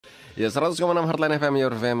Ya 100,6 Heartline FM,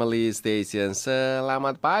 your family station.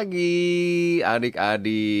 Selamat pagi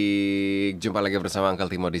adik-adik. Jumpa lagi bersama Uncle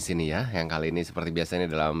Timo di sini ya. Yang kali ini seperti biasanya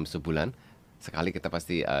dalam sebulan sekali kita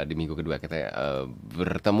pasti di minggu kedua kita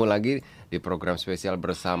bertemu lagi di program spesial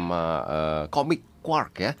bersama komik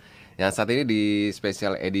Kuark ya. Yang saat ini di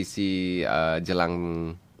spesial edisi jelang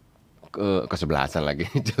kesebelasan lagi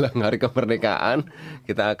jelang hari kemerdekaan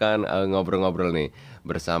kita akan ngobrol-ngobrol nih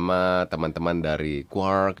bersama teman-teman dari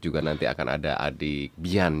Kuark, juga nanti akan ada adik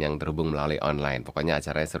Biyan yang terhubung melalui online. Pokoknya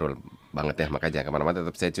acaranya seru banget ya, makanya jangan kemana-mana,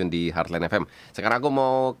 tetap stay tune di Heartline FM. Sekarang aku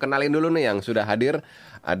mau kenalin dulu nih yang sudah hadir.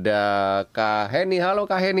 Ada Kak Henny. Halo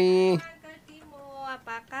Kak Henny. Timo,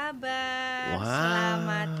 apa kabar? Wah,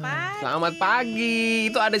 Selamat pagi. Selamat pagi.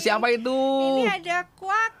 Itu ada siapa itu? Ini ada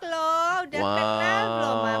Kuark loh. Udah kenal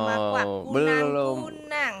belum Mama Kuark?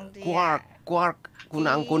 Kunang-kunang dia. Kuark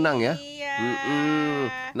kunang-kunang ya. Iya.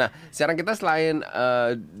 Nah, sekarang kita selain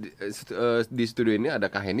di studio ini ada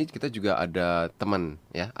Kak Henny, kita juga ada teman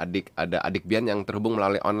ya, ada adik Biyan yang terhubung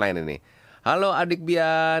melalui online ini. Halo adik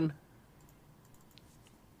Biyan.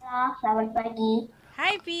 Halo, selamat pagi.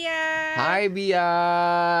 Hai Biyan. Hai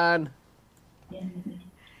Biyan.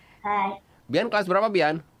 Hai, Biyan kelas berapa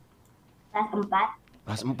Biyan? kelas 4,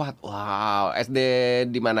 Kelas 4. Wow, SD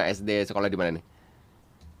di mana? SD sekolah di mana nih?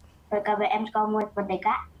 PKBM Sekolah Murid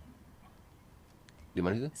Merdeka. Di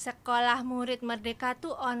mana itu? Sekolah Murid Merdeka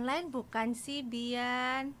tuh online bukan sih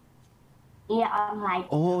Biyan? Iya, online.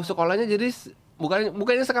 Oh, sekolahnya jadi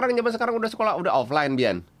bukannya sekarang zaman sekarang udah sekolah udah offline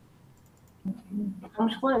Biyan?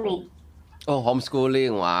 Homeschooling. Oh,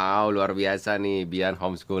 homeschooling. Wow, luar biasa nih Biyan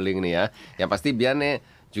homeschooling nih ya. Yang pasti Biyan nih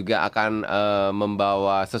juga akan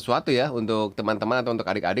membawa sesuatu ya untuk teman-teman atau untuk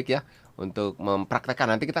adik-adik ya, untuk mempraktekkan.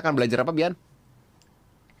 Nanti kita akan belajar apa Biyan?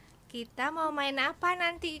 Kita mau main apa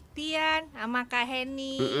nanti Biyan sama Kak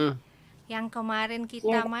Henny? Yang kemarin Ya,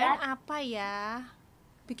 kita main apa ya?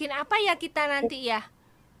 Bikin apa ya kita nanti ya?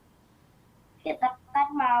 Kita kan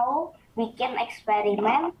mau bikin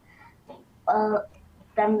eksperimen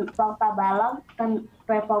dan pompa balon,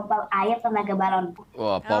 pompa air tenaga balon.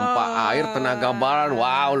 Wah, pompa air tenaga balon.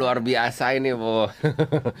 Wow, luar biasa ini, Bu.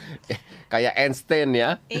 Kayak Einstein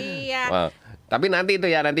ya. Iya. Wow. Tapi nanti itu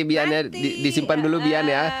ya, nanti Biyannya disimpan dulu Biyan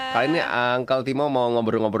ya. Kali ini Uncle Timo mau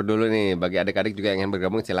ngobrol-ngobrol dulu nih. Bagi adik-adik juga yang ingin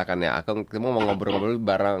bergabung silakan ya. Uncle Timo mau ngobrol-ngobrol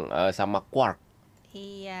bareng sama Kuark.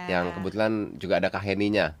 Iya. Yang kebetulan juga ada Kak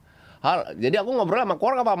Henny-nya. Jadi aku ngobrol sama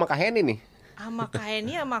Kuark apa sama Kak Henny nih? Sama Kak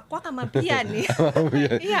Henny, sama Kuark, sama Biyan nih.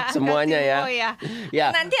 Iya, Semuanya ya.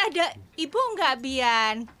 Ya. Nanti ada Ibu nggak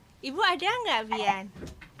Biyan? Ibu ada nggak Biyan?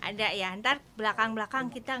 Ada ya. Ntar belakang-belakang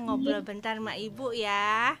kita ngobrol bentar sama Ibu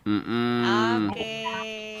ya. Oke.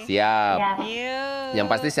 Siap. Yuk. Yang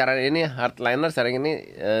pasti siaran ini Heartliner siaran ini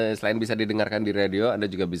selain bisa didengarkan di radio, Anda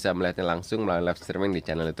juga bisa melihatnya langsung melalui live streaming di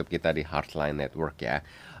channel YouTube kita di Heartline Network ya.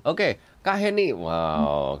 Oke, Kak Henny.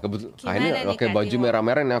 Wow, Kak Henny oke, baju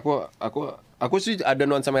merah-merah nih. Aku sih ada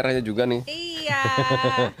nuansa merahnya juga nih. Iya.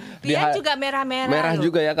 Biyan juga merah-merah. Merah loh.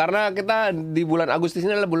 juga ya, karena kita di bulan Agustus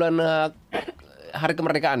ini adalah bulan Hari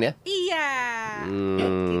Kemerdekaan ya. Iya.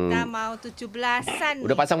 Kita mau 17-an.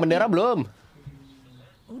 Udah pasang bendera belum?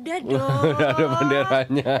 Udah dong. Udah ada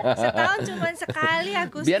benderanya. Setahun cuma sekali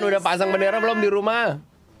Agustus. Biyan udah pasang bendera belum di rumah?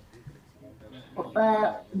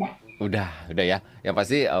 Udah. Udah ya. Yang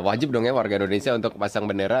pasti wajib dong ya warga Indonesia untuk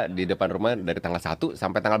pasang bendera di depan rumah dari tanggal 1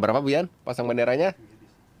 sampai tanggal berapa Biyan? Pasang benderanya?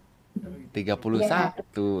 31.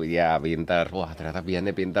 Ya, pintar. Wah, ternyata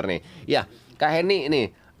Biyannya pintar nih. Ya, Kak Henny ini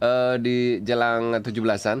di jelang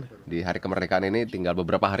 17-an di Hari Kemerdekaan ini tinggal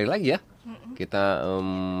beberapa hari lagi ya. Kita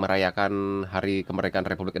merayakan Hari Kemerdekaan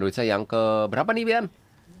Republik Indonesia yang ke berapa nih Biyan?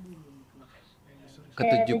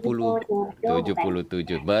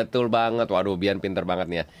 Ke-77. Betul banget. Waduh, Biyan pinter banget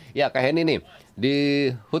nih ya. Ya, Kak Henny nih, di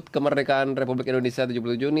HUT Kemerdekaan Republik Indonesia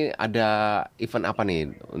 77 nih ada event apa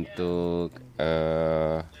nih untuk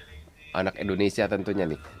anak Indonesia tentunya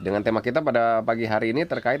nih. Dengan tema kita pada pagi hari ini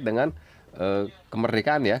terkait dengan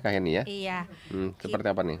kemerdekaan ya, Kak Henny ya. Iya. Seperti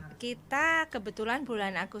apa nih? Kita kebetulan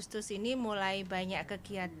bulan Agustus ini mulai banyak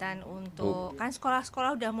kegiatan untuk kan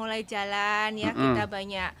sekolah-sekolah udah mulai jalan ya. Kita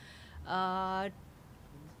banyak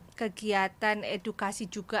kegiatan edukasi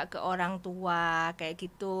juga ke orang tua kayak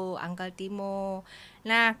gitu, Uncle Timo.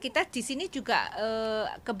 Nah, kita di sini juga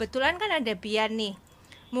kebetulan kan ada Biyan nih.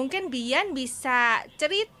 Mungkin Biyan bisa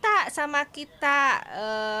cerita sama kita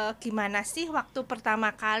gimana sih waktu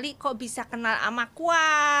pertama kali kok bisa kenal sama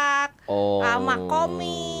Kuark, sama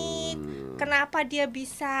komik. Kenapa dia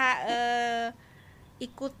bisa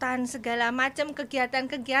ikutan segala macam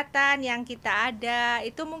kegiatan-kegiatan yang kita ada.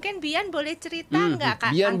 Itu mungkin Biyan boleh cerita nggak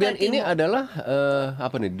Kak? Biyan Uncle ini Timo? adalah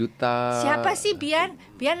apa nih, duta? Siapa sih Biyan?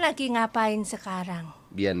 Biyan lagi ngapain sekarang?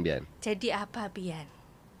 Biyan. Jadi apa Biyan?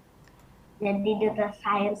 Jadi duta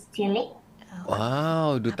sains cilik.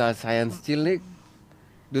 Wow, duta sains cilik.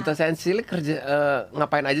 Duta sains cilik kerja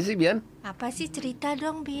ngapain aja sih, Biyan? Apa sih, cerita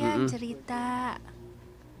dong Biyan, cerita.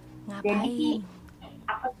 Jadi Ngapain?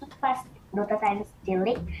 aku tuh pas duta sains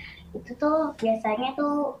cilik itu tuh biasanya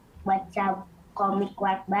tuh baca komik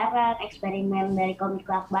Kuark bareng, eksperimen dari komik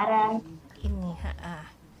Kuark bareng. Ini,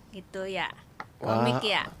 gitu ya. Komik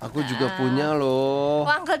ya. Aku juga punya loh. Oh,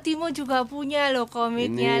 Uncle Timo juga punya loh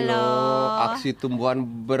komiknya Ini loh, aksi tumbuhan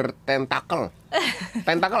bertentakel.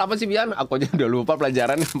 Tentakel apa sih, Biyan? Aku aja udah lupa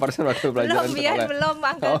pelajaran persen waktu pelajaran Belum Biyan, sekolah. belum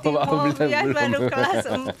Uncle Timo. Biyan baru kelas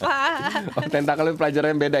 4. Oh, tentakel itu pelajaran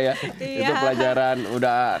yang beda ya. Iya. Itu pelajaran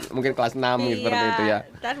udah mungkin kelas 6 seperti itu ya.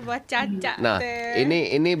 Ntar buat Caca Nah, deh.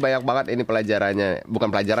 ini banyak banget ini pelajarannya. Bukan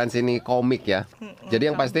pelajaran sih, ini komik ya. Jadi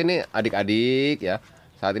yang pasti ini adik-adik ya.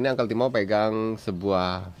 Saat ini Uncle Timo pegang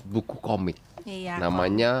sebuah buku komik. Iya,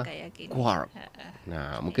 Namanya komik kayak gini. Kuark.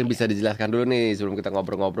 Nah, mungkin bisa dijelaskan dulu nih sebelum kita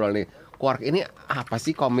ngobrol-ngobrol nih. Kuark ini apa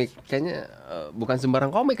sih komik? Kayaknya bukan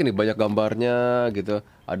sembarang komik ini, banyak gambarnya gitu.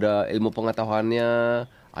 Ada ilmu pengetahuannya,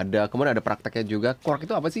 kemudian ada prakteknya juga. Kuark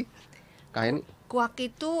itu apa sih, Kak Henny? Kuark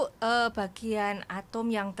itu bagian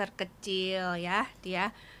atom yang terkecil ya,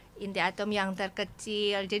 dia inti atom yang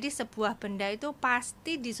terkecil. Jadi sebuah benda itu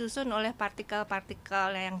pasti disusun oleh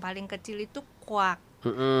partikel-partikel yang paling kecil itu kuark.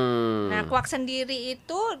 Nah, kuark sendiri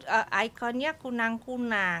itu ikonnya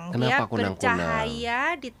kunang-kunang. Dia Kenapa kunang-kunang?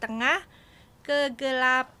 bercahaya di tengah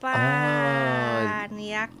kegelapan,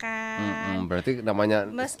 ya kan? Berarti namanya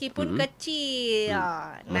Meskipun kecil.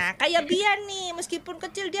 Nah, kayak Biyan nih, meskipun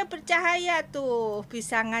kecil dia bercahaya tuh,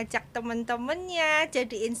 bisa ngajak temen-temennya,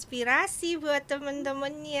 jadi inspirasi buat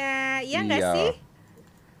temen-temennya. Iya nggak Iya. sih?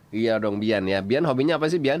 Iya dong, Biyan ya. Biyan hobinya apa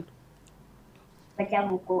sih, Biyan? Baca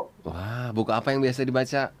buku. Wah, buku apa yang biasa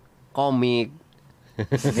dibaca? Komik.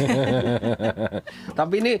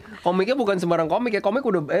 Tapi ini komiknya bukan sembarang komik ya. Komik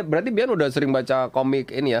udah berarti Biyan udah sering baca komik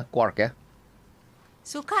ini ya, Kuark ya.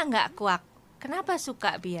 Suka nggak kuark? Kenapa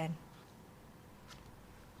suka Biyan?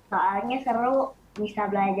 Soalnya seru, bisa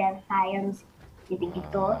belajar sains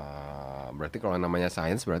gitu-gitu. Berarti kalau namanya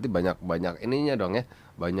sains berarti banyak ininya dong ya.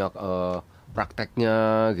 Banyak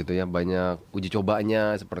prakteknya gitu ya, banyak uji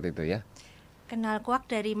cobanya seperti itu ya. Kenal kuark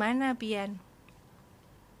dari mana Biyan?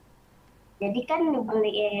 Jadi kan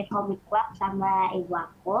beli komik Kuark sama ibu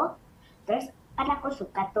aku. Terus kan aku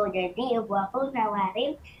suka tuh. Jadi ibu aku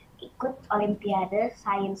nawarin ikut olimpiade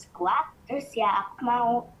sains Kuark. Terus ya aku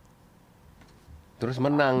mau. Terus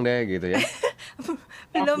menang deh gitu ya.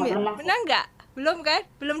 Belum ya? menang. Menang nggak? Belum kan?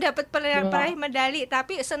 Belum dapat peraih medali,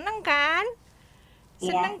 tapi seneng kan?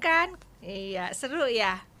 Seneng kan? Iya, seru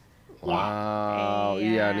ya. Wow,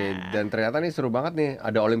 Iya. iya nih. Dan ternyata nih seru banget nih.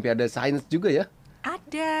 Ada olimpiade sains juga ya.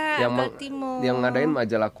 Ada Uncle Timo. Yang ngadain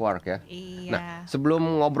majalah Kuark ya. Iya. Nah, sebelum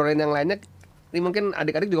ngobrolin yang lainnya, ini mungkin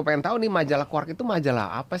adik-adik juga pengen tahu nih majalah Kuark itu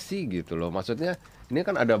majalah apa sih gitu loh. Maksudnya ini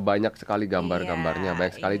kan ada banyak sekali gambar-gambarnya,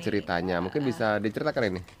 banyak sekali ceritanya. Mungkin bisa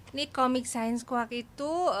diceritakan ini. Ini komik sains Kuark itu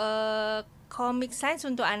komik sains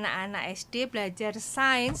untuk anak-anak SD belajar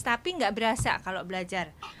sains, tapi nggak berasa kalau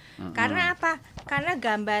belajar. Karena apa? Karena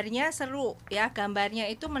gambarnya seru ya, gambarnya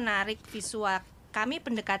itu menarik visual. Kami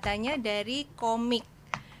pendekatannya dari komik.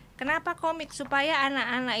 Kenapa komik? Supaya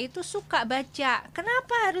anak-anak itu suka baca.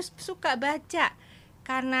 Kenapa harus suka baca?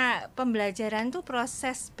 Karena pembelajaran tuh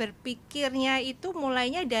proses berpikirnya itu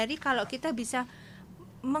mulainya dari kalau kita bisa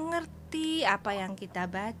mengerti apa yang kita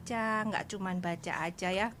baca, nggak cuman baca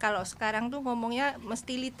aja ya. Kalau sekarang tuh ngomongnya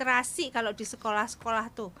mesti literasi kalau di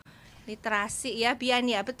sekolah-sekolah tuh. Literasi ya, Biyan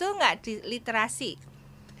ya, betul nggak literasi?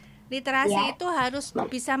 Literasi Ya. itu harus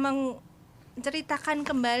bisa menceritakan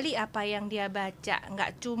kembali apa yang dia baca,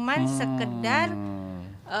 nggak cuman sekedar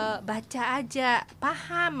baca aja,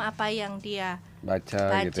 paham apa yang dia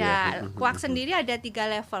Baca gitu ya. Kuark sendiri ada 3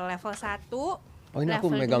 level. Level 1, Oh, ini aku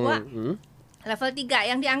level megang 2, level 3.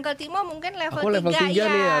 Yang di Uncle Timo mungkin level Aku level 3 3 ya.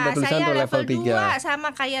 nih, ada tulisan Saya tuh level 2 3. sama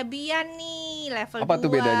kayak Biyan nih, level 2. Apa tuh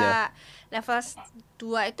bedanya? Level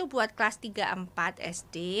 2 itu buat kelas 3 4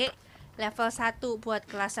 SD. Level 1 buat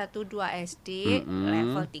kelas 1 2 SD.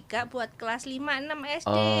 Level 3 buat kelas 5 6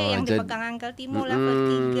 SD yang dipegang Uncle Timo level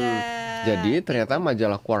 3. Jadi ternyata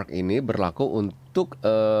majalah Kuark ini berlaku untuk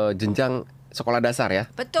jenjang sekolah dasar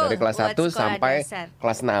ya. Betul, Dari kelas buat 1 sekolah sampai dasar.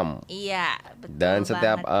 kelas 6. Iya, betul. Dan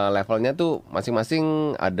setiap banget. levelnya tuh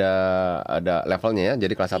masing-masing ada levelnya ya.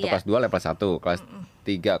 Jadi kelas 1 Iya. kelas 2 level 1, kelas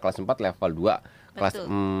 3 kelas 4 level 2, kelas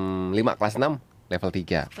Betul. 5 kelas 6 level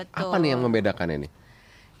 3. Betul. Apa nih yang membedakan ini?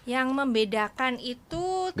 Yang membedakan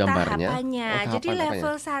itu Gambarnya? tahapannya. Oh, Jadi tahapan,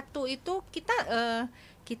 level 1 itu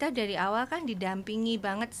kita dari awal kan didampingi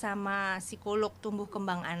banget sama psikolog tumbuh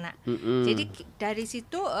kembang anak. Jadi dari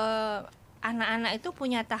situ anak-anak itu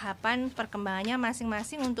punya tahapan perkembangannya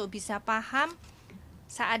masing-masing untuk bisa paham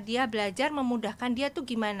saat dia belajar memudahkan dia tuh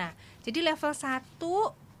gimana. Jadi level 1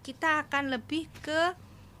 kita akan lebih ke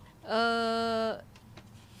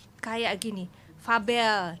kayak gini,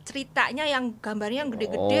 fabel, ceritanya yang gambarnya yang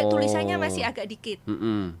gede-gede, tulisannya masih agak dikit.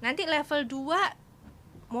 Nanti level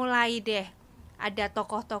 2 mulai deh ada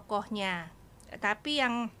tokoh-tokohnya. Tapi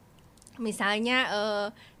yang misalnya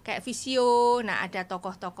kayak visio, nah ada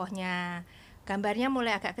tokoh-tokohnya. Gambarnya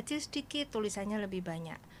mulai agak kecil sedikit, tulisannya lebih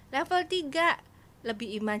banyak. Level 3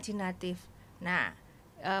 lebih imajinatif. Nah,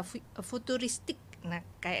 futuristik. Nah,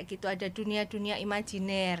 kayak gitu ada dunia-dunia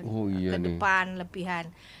imajiner ke depan lebihan.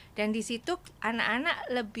 Dan di situ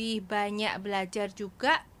anak-anak lebih banyak belajar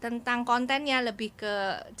juga tentang kontennya, lebih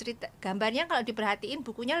ke cerita. Gambarnya kalau diperhatiin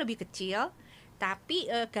bukunya lebih kecil, tapi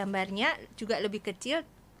gambarnya juga lebih kecil,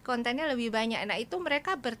 kontennya lebih banyak. Nah, itu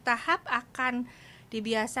mereka bertahap akan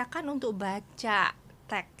dibiasakan untuk baca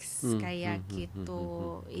teks kayak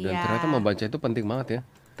gitu. Dan ternyata membaca itu penting banget ya.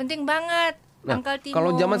 Penting banget. Nah, Uncle Timo.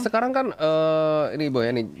 kalau zaman sekarang kan ini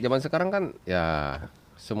Boy, nih zaman sekarang kan ya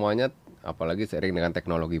semuanya apalagi seiring dengan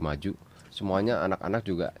teknologi maju, semuanya anak-anak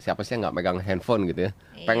juga siapa sih yang nggak megang handphone gitu ya,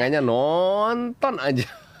 pengennya nonton aja.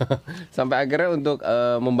 Sampai akhirnya untuk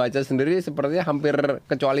membaca sendiri sepertinya hampir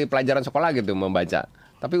kecuali pelajaran sekolah gitu membaca.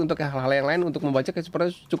 Tapi untuk hal-hal yang lain untuk membaca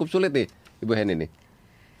sepertinya cukup sulit nih Ibu Henny nih.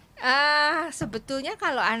 Sebetulnya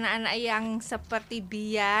kalau anak-anak yang seperti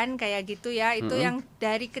Biyan kayak gitu ya, itu yang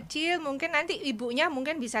dari kecil mungkin nanti ibunya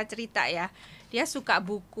mungkin bisa cerita ya. Dia suka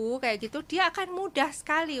buku kayak gitu, dia akan mudah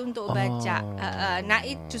sekali untuk baca. Nah,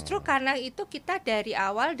 justru karena itu kita dari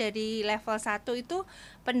awal dari level 1 itu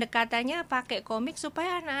pendekatannya pakai komik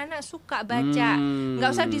supaya anak-anak suka baca.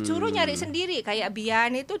 Nggak usah disuruh nyari sendiri. Kayak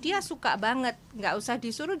Biyan itu dia suka banget. Nggak usah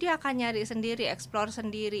disuruh, dia akan nyari sendiri, explore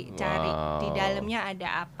sendiri, cari di dalamnya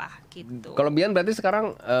ada apa gitu. Kalau Biyan berarti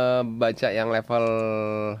sekarang baca yang level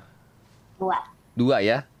 2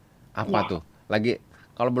 ya? Apa tuh? Lagi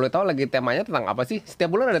kalau boleh tahu lagi temanya tentang apa sih?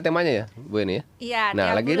 Setiap bulan ada temanya ya, Bu ini ya? Iya,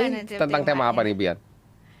 nah, lagi ini tentang tema apa nih, Biyan?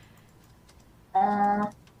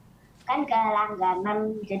 Kan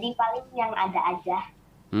kelangganan, jadi paling yang ada aja.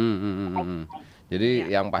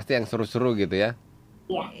 Jadi yang pasti yang seru-seru gitu ya?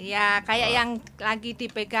 Iya. Ya, kayak yang lagi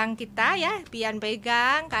dipegang kita ya, Biyan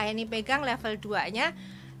pegang, Kak Henny pegang level 2-nya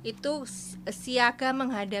itu siaga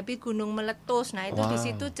menghadapi gunung meletus. Nah, itu di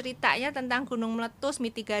situ ceritanya tentang gunung meletus,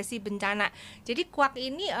 mitigasi bencana. Jadi Kuark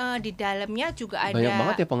ini di dalamnya juga ada banyak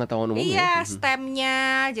banget ya pengetahuan umum. Iya,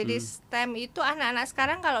 STEM-nya. Jadi STEM itu anak-anak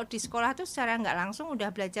sekarang kalau di sekolah tuh secara nggak langsung udah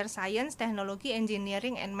belajar science, teknologi,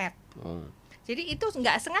 engineering, and math. Jadi itu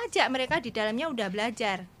nggak sengaja mereka di dalamnya udah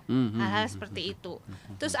belajar hal-hal seperti itu.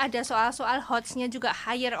 Terus ada soal-soal HOTS-nya juga,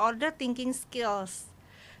 higher order thinking skills.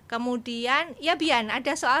 Kemudian ya Biyan,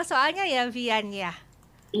 ada soal-soalnya ya Biyan ya.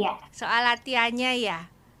 Iya. Soal latihannya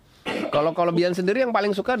ya. Kalau Biyan sendiri yang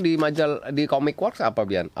paling suka di di Comic Works apa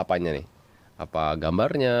Biyan? Apanya nih? Apa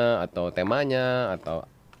gambarnya atau temanya atau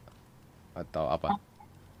apa?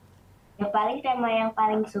 Ya paling tema yang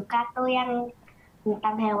paling suka tuh yang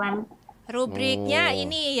tentang hewan. Rubriknya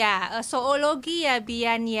ini ya, zoologi ya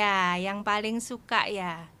Biyan ya, yang paling suka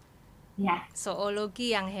ya. Ya.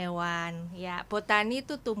 Zoologi yang hewan, ya botani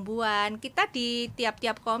itu tumbuhan. Kita di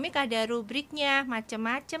tiap-tiap komik ada rubriknya,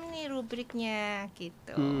 macam-macam nih rubriknya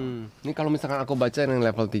gitu. Ini kalau misalkan aku baca yang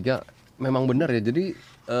level 3 memang benar ya. Jadi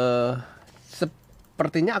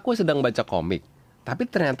sepertinya aku sedang baca komik. Tapi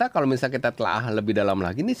ternyata kalau misalnya kita telah lebih dalam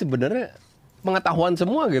lagi, ini sebenarnya pengetahuan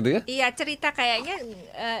semua gitu ya. Iya, cerita kayaknya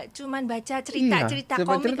cuman baca cerita komik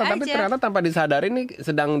cerita, aja. Tapi ternyata tanpa disadari nih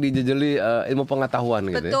sedang dijejeli ilmu pengetahuan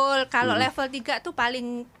gitu. Betul, kalau level 3 tuh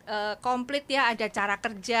paling komplit ya, ada cara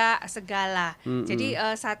kerja segala. Jadi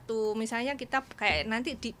satu misalnya kita kayak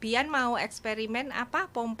nanti di Biyan mau eksperimen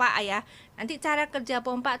apa pompa ya. Nanti cara kerja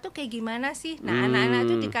pompa tuh kayak gimana sih? Nah, anak-anak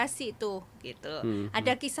tuh dikasih tuh gitu.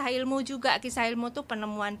 Ada kisah ilmu juga. Kisah ilmu tuh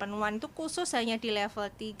penemuan-penemuan tuh khusus hanya di level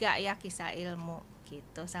 3 ya, kisah ilmu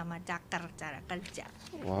gitu, sama caker cara kerja.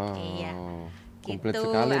 Wow. Iya. Komplit gitu,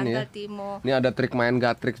 sekali nih ya. Timo. Ini ada trik main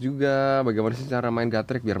gatrik juga. Bagaimana sih cara main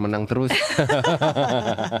gatrik biar menang terus?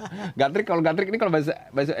 Gatrik ini kalau bahasa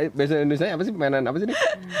Indonesia apa sih, mainan apa sih ini?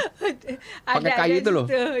 Pakai kayu itu loh.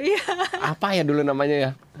 Iya. Apa ya dulu namanya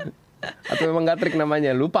ya? Atau memang gatrik namanya,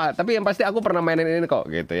 lupa. Tapi yang pasti aku pernah mainin ini kok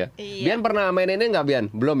gitu ya. Iya. Biyan pernah mainin ini nggak Biyan?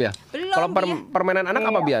 Belum ya? Belum. Kalau permainan anak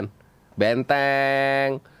apa Biyan?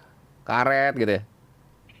 Benteng, karet gitu ya.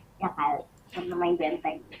 Ya kali, pernah main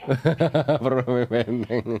benteng. Pernah main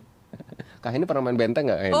benteng. Kak Henny pernah main benteng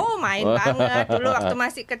nggak, Henny? Oh, main banget dulu waktu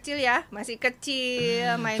masih kecil ya, masih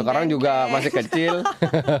kecil main Sekarang benteng. juga masih kecil.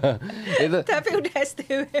 Itu Tapi udah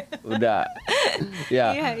STW. udah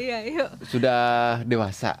ya Iya, yuk. sudah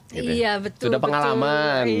dewasa gitu. Iya, betul. Sudah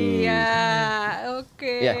pengalaman. Iya,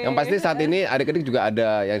 oke. Ya, yang pasti saat ini adik-adik juga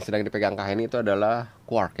ada yang sedang dipegang Kak Henny itu adalah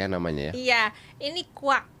Kuark ya namanya ya. Iya, ini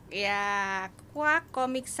Kuark ya. Kuark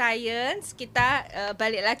Comic Science. Kita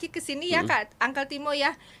balik lagi ke sini ya Kak, Uncle Timo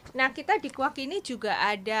ya. Nah, kita di Kuark ini juga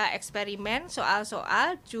ada eksperimen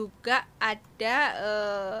soal-soal, juga ada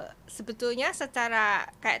sebetulnya secara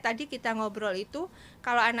kayak tadi kita ngobrol itu,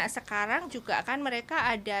 kalau anak sekarang juga kan mereka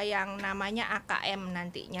ada yang namanya AKM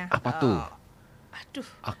nantinya. Apa tuh? Aduh,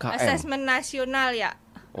 AKM. Asesmen nasional ya.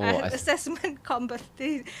 Oh, Assessment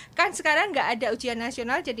competition. Kan sekarang nggak ada ujian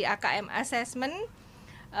nasional, jadi AKM assessment.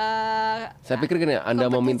 Saya pikir gini,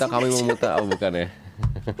 Anda meminta kami memutar, oh bukan ya?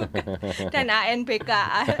 Dan ANPK,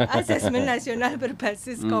 Asesmen Nasional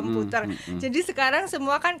Berbasis Komputer. Jadi sekarang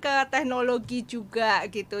semua kan ke teknologi juga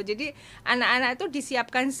gitu. Jadi anak-anak itu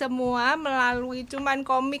disiapkan semua melalui cuman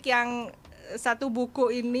komik yang satu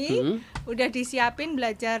buku ini, udah disiapin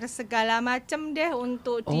belajar segala macem deh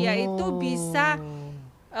untuk dia itu bisa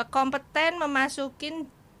kompeten memasukin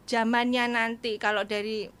zamannya nanti. Kalau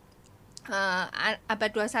dari abad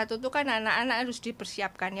 21 itu kan anak-anak harus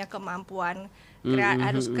dipersiapkan ya kemampuan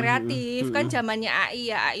harus kreatif. Kan zamannya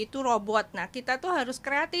AI ya, AI itu robot. Nah, kita tuh harus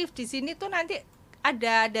kreatif. Di sini tuh nanti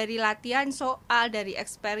ada dari latihan soal, dari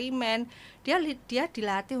eksperimen. Dia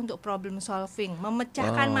dilatih untuk problem solving,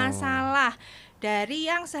 memecahkan masalah dari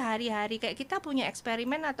yang sehari-hari. Kayak kita punya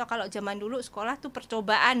eksperimen, atau kalau zaman dulu sekolah tuh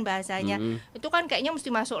percobaan bahasanya. Itu kan kayaknya mesti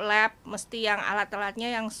masuk lab, mesti yang alat-alatnya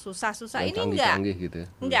yang susah-susah. Ini enggak. Gitu.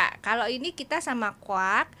 Enggak. Kalau ini kita sama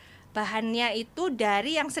Kuark, bahannya itu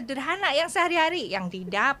dari yang sederhana, yang sehari-hari, yang di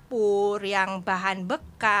dapur, yang bahan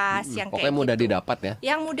bekas, yang pokoknya kayak mudah gitu. didapat ya.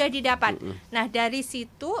 Yang mudah didapat. Nah, dari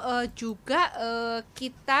situ juga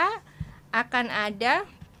kita akan ada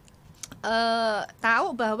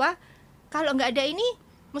tahu bahwa kalau nggak ada ini,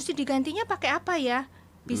 mesti digantinya pakai apa ya?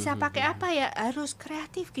 Bisa pakai apa ya? Harus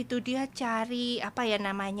kreatif gitu, dia cari apa ya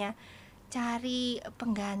namanya? Cari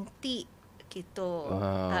pengganti gitu.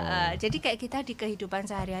 Jadi kayak kita di kehidupan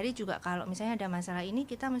sehari-hari juga, kalau misalnya ada masalah ini,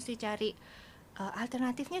 kita mesti cari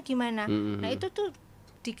alternatifnya gimana. Nah, itu tuh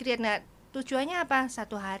di-create. Nah, tujuannya apa?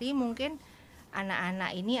 Satu hari mungkin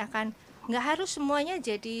anak-anak ini akan, nggak harus semuanya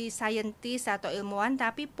jadi saintis atau ilmuwan,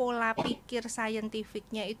 tapi pola pikir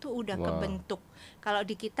saintifiknya itu udah kebentuk. Kalau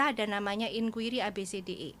di kita ada namanya inquiry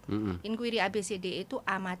ABCDE. Inquiry ABCDE itu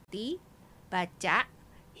amati, baca,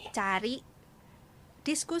 cari,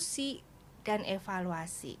 diskusi, dan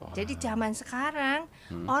evaluasi. Jadi zaman sekarang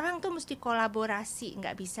orang tuh mesti kolaborasi,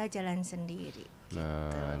 nggak bisa jalan sendiri.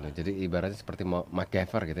 Nah, jadi ibaratnya seperti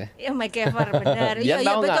MacGyver gitu ya? Ya, MacGyver benar. Dia Iya,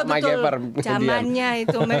 tahu nggak MacGyver? Zamannya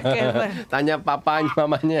itu MacGyver. Tanya papanya,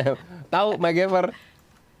 mamanya, tahu MacGyver?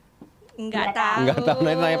 Nggak tahu. Nggak tahu,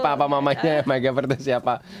 nanti tanya papa mamanya MacGyver itu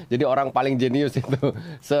siapa. Jadi orang paling jenius itu,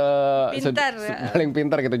 Pintar, paling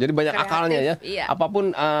pintar gitu. Jadi banyak kreatif, akalnya ya. iya.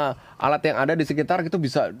 Apapun alat yang ada di sekitar itu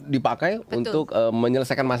bisa dipakai untuk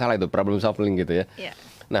menyelesaikan masalah itu, problem solving gitu ya. Iya.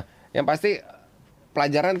 Nah, yang pasti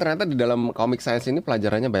pelajaran ternyata di dalam comic science ini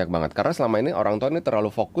pelajarannya banyak banget. Karena selama ini orang tua ini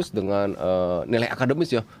terlalu fokus dengan nilai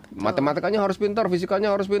akademis ya. Matematikanya harus pintar,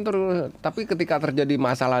 fisikanya harus pintar. Tapi ketika terjadi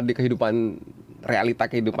masalah di kehidupan, realita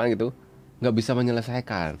kehidupan gitu, nggak bisa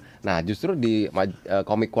menyelesaikan. Nah, justru di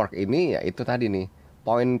comic Kuark ini ya itu tadi nih.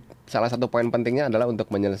 Salah satu poin pentingnya adalah untuk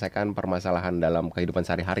menyelesaikan permasalahan dalam kehidupan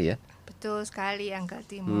sehari-hari ya. Betul sekali, Uncle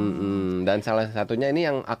Timo. Dan salah satunya ini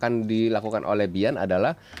yang akan dilakukan oleh Biyan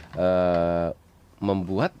adalah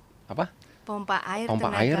membuat apa? Pompa air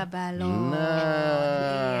Pompa tenaga air. balon.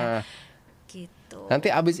 Nah, gitu.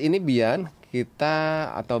 nanti abis ini Biyan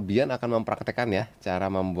akan mempraktekkan ya cara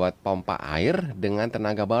membuat pompa air dengan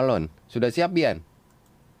tenaga balon. Sudah siap, Biyan?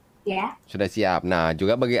 Ya. Sudah siap. Nah,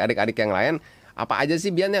 juga bagi adik-adik yang lain, apa aja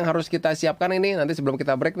sih Biyan yang harus kita siapkan ini? Nanti sebelum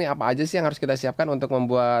kita break nih, apa aja sih yang harus kita siapkan untuk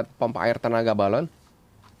membuat pompa air tenaga balon?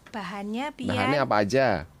 Bahannya, Biyan. Bahannya apa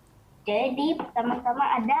aja? Jadi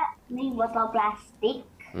pertama-tama ada nih botol plastik.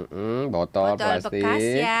 Botol plastik. Bekas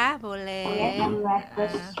ya, boleh. Ya,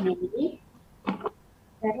 100 ml.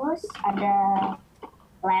 Terus ada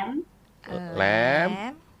lem.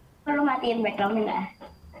 Lem. Perlu matiin background nggak?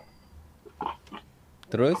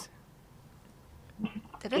 Terus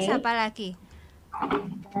Terus Oke. apa lagi?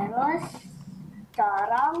 Terus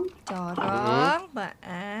corong, Corong,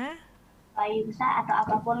 payung besar atau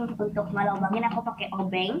apapun untuk ngelobangin aku pakai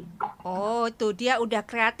obeng. Oh, tuh dia udah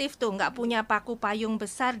kreatif tuh, nggak punya paku payung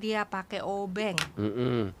besar, dia pakai obeng.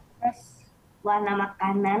 Terus warna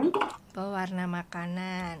makanan, Pewarna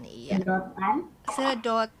makanan, iya. sedotan,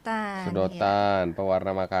 Sedotan. Sedotan,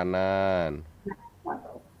 pewarna makanan.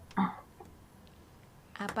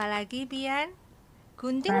 Apalagi Bian?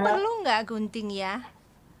 Gunting Kalau- perlu nggak gunting ya?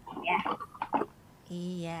 ya.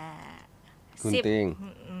 Iya. Sip. Gunting.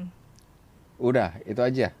 Mm-mm. Udah, itu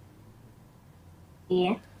aja.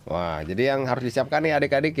 Iya. Wah, jadi yang harus disiapkan nih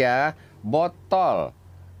adik-adik ya, botol,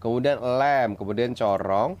 kemudian lem, kemudian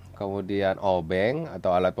corong, kemudian obeng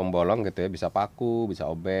atau alat pembolong gitu ya, bisa paku, bisa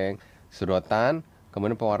obeng, sedotan,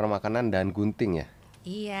 kemudian pewarna makanan dan gunting ya.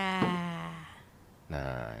 Iya.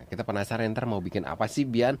 Nah, kita penasaran ntar mau bikin apa sih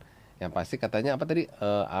Bian? Yang pasti katanya apa tadi?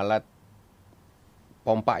 Alat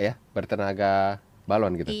pompa ya, bertenaga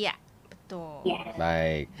balon gitu. Iya, betul.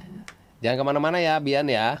 Baik. Jangan kemana-mana ya Bian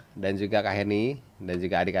ya, dan juga Kak Henny, dan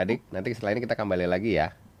juga adik-adik. Nanti setelah ini kita kembali lagi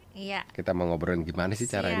ya. Iya. Kita mau ngobrolin gimana sih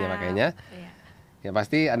caranya Siap. makanya. Iya. Yang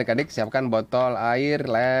pasti adik-adik siapkan botol air,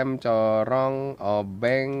 lem, corong,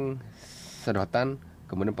 obeng, sedotan,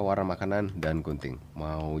 kemudian pewarna makanan dan gunting.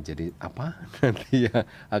 Mau jadi apa? Nanti ya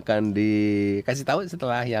akan dikasih tahu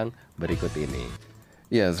setelah yang berikut ini.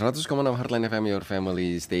 Ya, 100,6 Heartline FM, your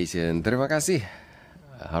family station. Terima kasih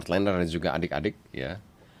Heartliner dan juga adik-adik ya.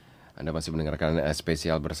 Anda masih mendengarkan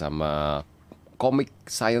spesial bersama Komik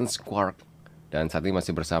Science Kuark. Dan saat ini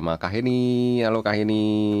masih bersama Kak Henny. Halo Kak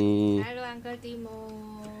Henny. Halo Uncle Timo.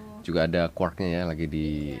 Juga ada Kuarknya ya, lagi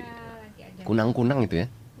di Iya, lagi ada kunang-kunang itu ya.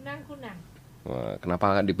 kunang-kunang. Wah,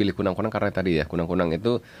 kenapa dipilih kunang-kunang? Karena tadi ya, kunang-kunang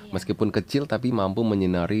itu meskipun kecil tapi mampu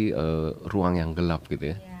menyinari ruang yang gelap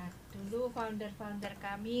gitu ya. Ya, dulu founder-founder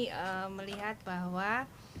kami melihat bahwa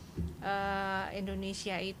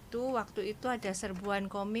Indonesia itu waktu itu ada serbuan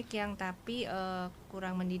komik yang tapi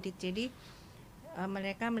kurang mendidik. Jadi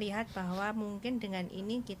mereka melihat bahwa mungkin dengan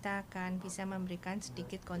ini kita akan bisa memberikan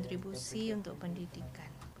sedikit kontribusi untuk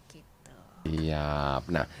pendidikan. Begitu. Iya,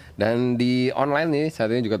 nah dan di online nih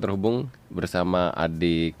saat ini juga terhubung bersama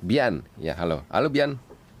adik Biyan. Ya, halo Biyan.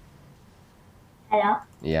 Halo.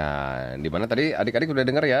 Ya, di mana tadi adik-adik udah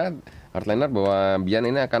dengar ya, Heartliner, bahwa Biyan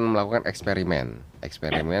ini akan melakukan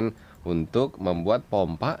eksperimen untuk membuat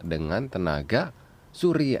pompa dengan tenaga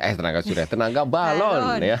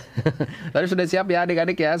balon ya. Tadi sudah siap ya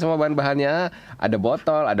adik-adik ya, semua bahan-bahannya. Ada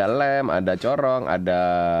botol, ada lem, ada corong, ada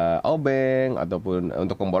obeng ataupun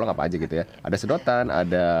untuk pembolong apa aja gitu ya. Ada sedotan,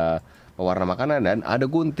 ada pewarna makanan dan ada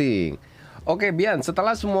gunting. Oke, Biyan,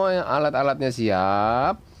 setelah semua alat-alatnya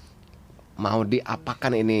siap, mau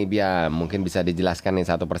diapakan ini Biyan? Mungkin bisa dijelaskan nih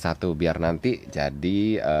satu persatu biar nanti jadi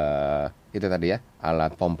itu tadi ya,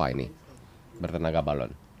 alat pompa ini bertenaga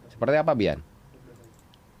balon. Seperti apa Biyan?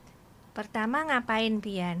 Pertama ngapain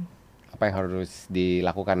Bian? Apa yang harus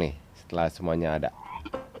dilakukan nih setelah semuanya ada?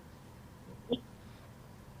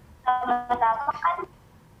 Pertama kan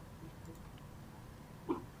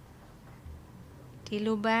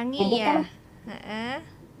Dilubangi Jadi ya. kan- Heeh.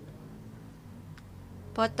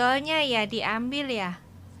 Botolnya ya diambil ya.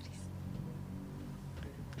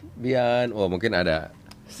 Biyan, mungkin ada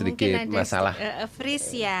sedikit Mungkin ada masalah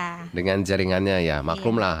freeze ya. dengan jaringannya ya.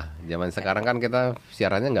 Maklum lah, zaman sekarang kan kita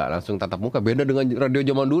siarannya nggak langsung tatap muka. Beda dengan radio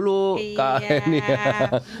zaman dulu, Kak Iya. Henny ya.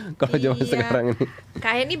 Kalau zaman Iya. sekarang ini.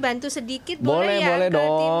 Kak Henny bantu sedikit Boleh ya Uncle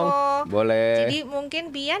dong. Timo? Boleh. Jadi mungkin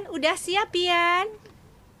Bian udah siap Bian?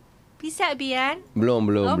 Bisa Bian? Belum.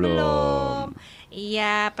 Belum.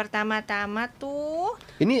 Iya, pertama-tama tuh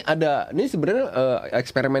Ini sebenarnya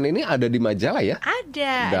eksperimen ini ada di majalah ya?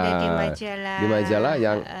 ada di majalah. Di majalah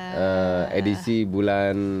yang edisi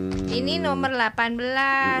bulan Ini nomor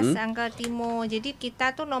 18 Uncle Timo. Jadi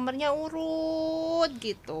kita tuh nomornya urut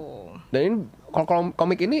gitu. Dan ini kalau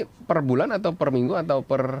komik ini per bulan atau per minggu atau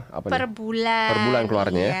per apa Per nih? bulan. Per bulan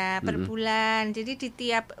keluarnya ya? Iya, per bulan. Jadi di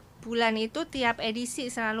tiap bulan itu tiap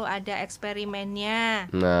edisi selalu ada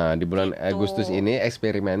eksperimennya. Nah, di bulan Gitu. Agustus ini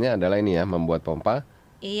eksperimennya adalah ini ya, membuat pompa.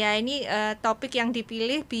 Iya, ini topik yang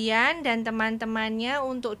dipilih Bian dan teman-temannya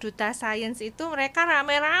untuk Duta Science itu mereka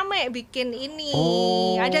rame-rame bikin ini.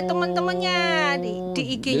 Ada teman-temannya di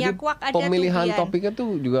IG-nya Jadi Kuark ada pemilihan tuh Bian. topiknya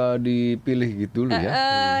tuh juga dipilih gitu loh ya.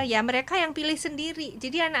 Ya mereka yang pilih sendiri.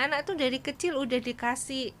 Jadi anak-anak tuh dari kecil udah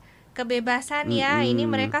dikasih kebebasan ya. Ini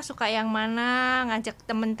mereka suka yang mana, ngajak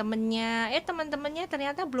temen-temennya. Temen-temennya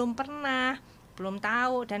ternyata belum pernah, belum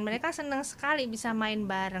tahu, dan mereka senang sekali bisa main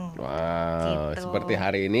bareng. Wow, Gitu. seperti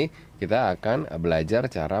hari ini kita akan belajar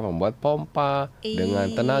cara membuat pompa dengan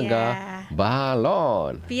Iya. tenaga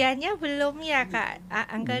balon. Biannya belum ya Kak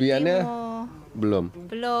Uncle Biannya Timo? belum.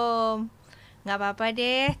 Belum. nggak apa-apa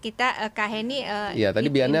deh. Kita Kak Henny Iya, tadi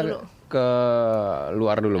ituin Biyannya dulu. ke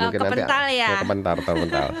luar dulu mungkin nanti. Kepental ya?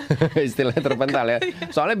 Terpental. Istilahnya terpental ya.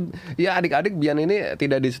 Soalnya ya adik-adik Biyan ini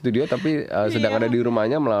tidak di studio tapi sedang ada di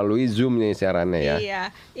rumahnya melalui Zoom nih siarannya ya. Iya,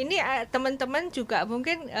 ini teman-teman juga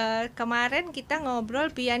mungkin kemarin kita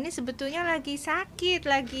ngobrol Biyan ini sebetulnya lagi sakit,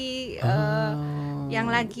 lagi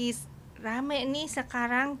yang lagi rame nih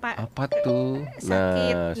sekarang Pak. Apa tuh?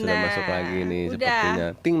 Sakit. Nah, sudah masuk lagi nih udah. sepertinya.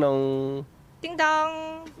 Ting dong. Ting dong.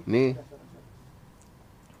 Nih.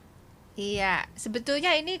 Iya,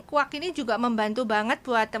 sebetulnya ini Kuark ini juga membantu banget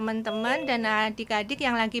buat teman-teman dan adik-adik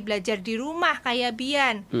yang lagi belajar di rumah kayak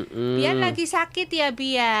Biyan. Biyan lagi sakit ya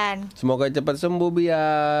Biyan. Semoga cepat sembuh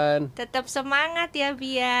Biyan. Tetap semangat ya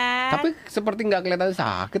Biyan. Tapi seperti nggak kelihatan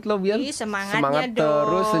sakit loh Biyan. Ih, semangatnya Semangat dong.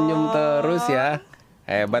 terus, senyum terus ya.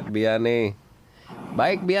 Hebat Biyan nih.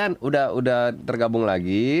 Baik Biyan, udah tergabung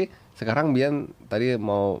lagi. Sekarang Biyan tadi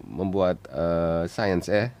mau membuat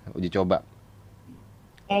sains uji coba.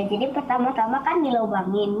 Jadi pertama-tama kan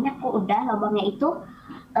dilobangin. Ini aku udah lubangnya itu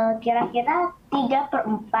kira-kira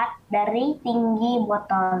 3/4 dari tinggi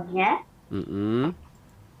botolnya.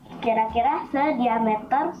 Kira-kira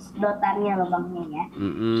sediameter sedotannya lubangnya ya.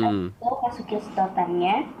 Satu masukin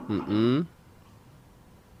sedotannya.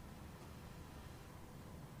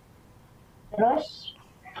 Terus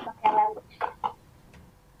pakai lem.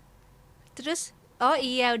 Terus oh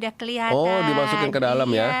iya udah kelihatan. Oh, dimasukin ke dalam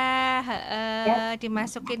ya? Iya,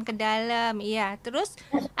 dimasukin ke dalam. Iya, terus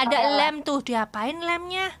ada lem tuh, diapain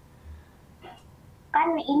lemnya?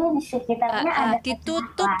 Kan ini di sekitarnya ada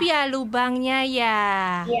ditutup ya lubangnya ya.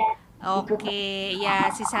 Iya. Oke, ya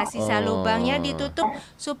sisa-sisa lubangnya ditutup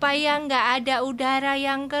supaya nggak ada udara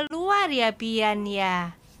yang keluar ya Biyan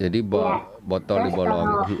ya. Jadi botol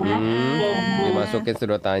dibolong, dimasukin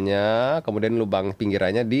sedotannya, kemudian lubang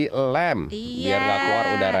pinggirannya dilem biar nggak keluar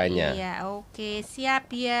udaranya. Iya, oke, siap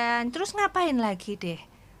Biyan. Terus ngapain lagi deh?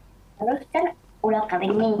 Terus kan udah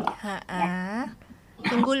kering nih.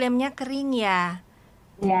 Tunggu lemnya kering ya.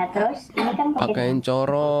 Ya, terus ini kan Pakaiin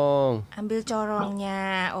corong, Ambil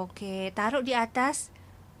corongnya, oke, taruh di atas.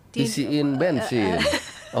 isiin bensin.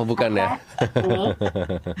 Oh bukan ya?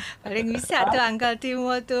 Paling bisa tuh Uncle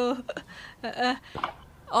Timo tuh.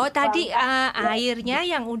 Oh tadi airnya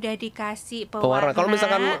yang udah dikasih pewarna. Kalau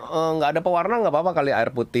misalkan nggak ada pewarna nggak apa-apa kali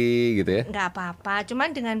air putih gitu ya? Nggak apa-apa,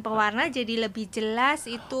 cuman dengan pewarna jadi lebih jelas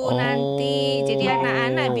itu nanti. Jadi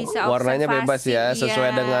anak-anak bisa observasi. Warnanya bebas ya,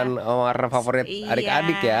 sesuai dengan warna favorit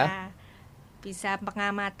adik-adik ya. Bisa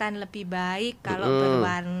pengamatan lebih baik kalau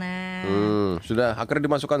berwarna. Sudah akhirnya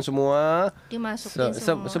dimasukkan semua. Dimasukin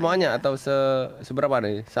semuanya atau seberapa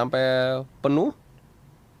nih? Sampai penuh?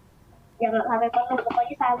 Jangan sampai penuh,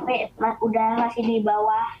 pokoknya sampai udah masih di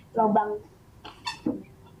bawah lubang.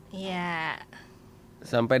 Iya.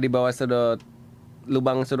 Sampai di bawah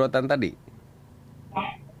lubang sedotan tadi.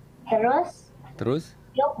 Terus?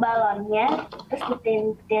 Tiup balonnya, terus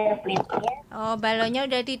ditintir pelitnya. Oh, balonnya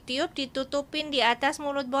udah ditiup, ditutupin di atas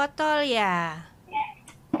mulut botol ya?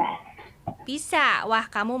 Bisa.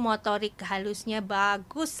 Wah, kamu motorik halusnya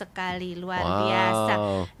bagus sekali, luar biasa.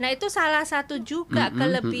 Nah, itu salah satu juga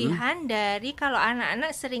kelebihan dari kalau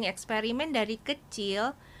anak-anak sering eksperimen dari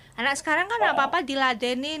kecil. Anak sekarang kan apa-apa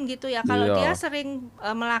diladenin gitu ya. Kalau dia sering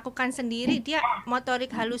melakukan sendiri, dia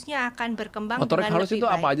motorik halusnya akan berkembang motorik halus itu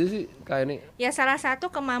baik. apa aja sih kayak ini? Ya salah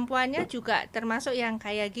satu kemampuannya juga termasuk yang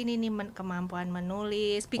kayak gini nih, kemampuan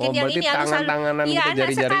menulis. Bikin yang ini tangan-tanganan iya, gitu, anak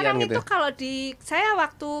jari-jarian sekarang gitu. itu kalau saya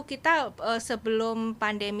waktu kita sebelum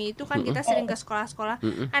pandemi itu kan kita sering ke sekolah-sekolah.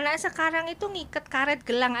 Anak sekarang itu ngiket karet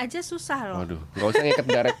gelang aja susah loh. Waduh, nggak usah ngiket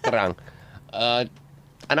karet kerang.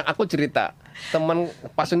 Anak aku cerita, temen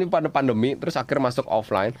pas ini pada pandemi terus akhir masuk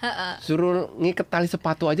offline, suruh ngiket tali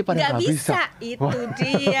sepatu aja pada nggak bisa. Itu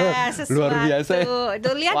dia sesuatu. Luar biasa ya.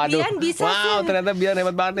 Tuh lihat Biyan bisa sih. Wow, ternyata Biyan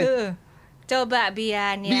hebat banget nih. Coba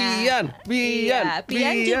Biyan ya.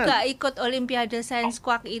 Biyan juga ikut Olimpiade Sains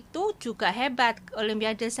Kuark itu juga hebat.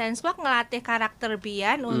 Olimpiade Sains Kuark ngelatih karakter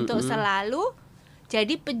Biyan untuk selalu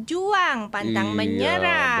jadi pejuang, pantang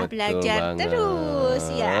menyerah, belajar banget. Terus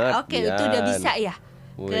ya. Oke, itu udah bisa ya.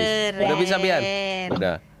 Keren. Udah bisa Biyan?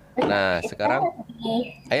 Udah. Nah sekarang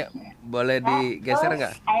ayo boleh digeser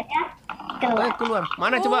nggak? Airnya Keluar.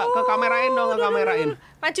 Mana coba ke kamerain dong, ke kamerain.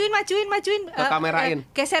 Majuin. Ke kamerain.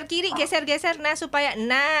 Geser kiri, geser. Nah supaya,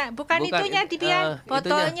 bukan itunya di Biyan,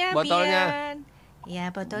 botolnya Biyan.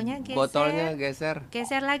 Ya botolnya geser. Botolnya geser.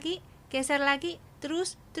 Geser lagi.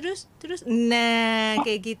 Terus. Nah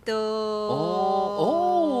kayak gitu.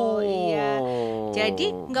 Iya.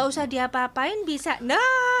 Jadi nggak usah diapa-apain bisa.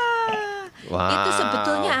 Nah, Wow. itu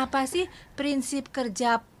sebetulnya apa sih prinsip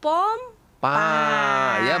kerja POM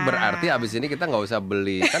Ya berarti habis ini kita nggak usah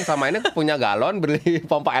beli. Kan sama ini punya galon, beli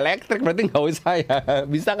pompa elektrik, berarti nggak usah ya.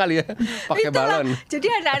 Bisa kali ya pakai Itulah. balon. Jadi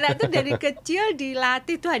anak-anak tuh dari kecil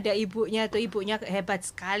dilatih tuh, ada ibunya tuh, ibunya hebat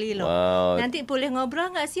sekali loh. Wow. Nanti boleh ngobrol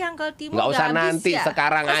nggak sih Uncle Timo? Nggak usah habis nanti, ya?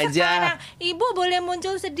 sekarang aja. Sekarang. Ibu boleh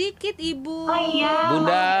muncul sedikit, Ibu. Oh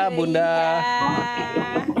iya. Bunda. Iya.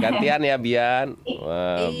 Gantian ya Biyan.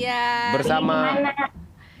 Wow. Iya. Bersama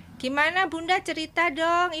Gimana Bunda, cerita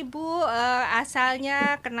dong Ibu,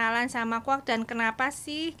 asalnya kenalan sama Kuark dan kenapa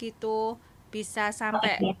sih gitu bisa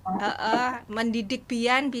sampai mendidik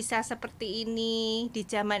Biyan bisa seperti ini di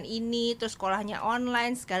zaman ini, terus sekolahnya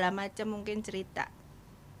online segala macam, mungkin cerita.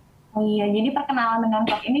 Oh iya, jadi perkenalan dengan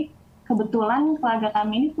Kuark ini kebetulan keluarga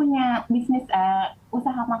kami ini punya bisnis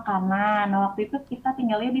usaha makanan. Nah, waktu itu kita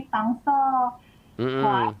tinggalnya di Tangsel.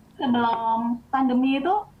 Wah, sebelum pandemi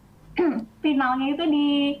itu finalnya itu di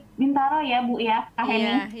Bintaro ya Bu ya, Kak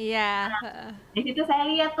Henny. Iya. Di situ saya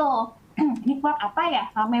lihat tuh, ini Kuark apa ya,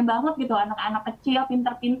 rame banget gitu, anak-anak kecil,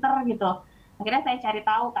 pinter-pinter gitu. Akhirnya saya cari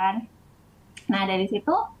tahu kan. Nah dari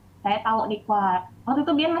situ saya tahu di Kuark. Waktu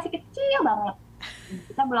itu Biyan masih kecil banget.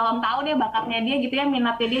 Kita belum tahu deh bakatnya dia gitu ya,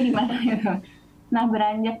 minatnya dia di mana gitu. Nah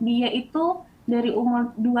beranjak dia itu dari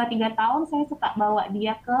umur 2-3 tahun saya suka bawa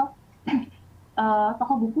dia ke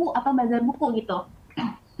toko buku atau bazar buku gitu.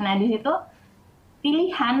 Nah di situ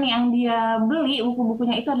pilihan yang dia beli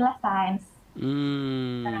buku-bukunya itu adalah sains.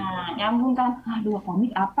 Nah nyambung kan, aduh komik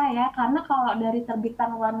apa ya? Karena kalau dari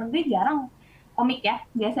terbitan luar negeri jarang komik ya.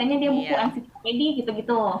 Biasanya dia buku ensiklopedia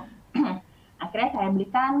gitu-gitu. Akhirnya saya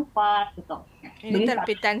belikan Kuark gitu. Ini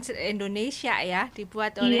terbitan Indonesia ya,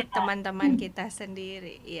 dibuat oleh teman-teman kita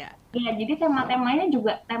sendiri. Iya. Iya, jadi tema-temanya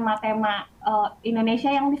juga tema-tema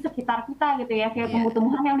Indonesia yang di sekitar kita gitu ya. Kayak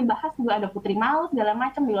tumbuh-tumbuhan yang dibahas juga ada putri maut segala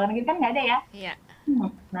macam, di luar negeri kan nggak ada ya. Iya.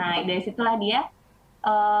 Nah dari situlah dia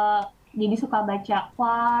jadi suka baca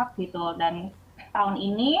Kuark gitu. Dan tahun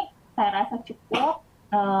ini saya rasa cukup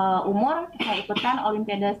umur saya ikutan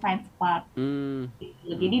Olimpiade Science Kuark.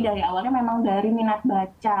 Jadi dari awalnya memang dari minat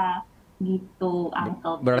baca gitu,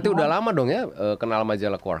 Uncle. Berarti udah lama dong ya kenal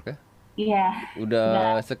majalah Kuark ya? Iya.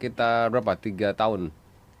 Udah sekitar berapa? 3 tahun?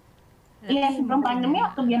 Iya, sebelum pandemi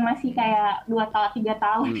waktu Biyan masih kayak 2-3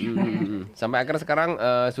 tahun. Sampai akhirnya sekarang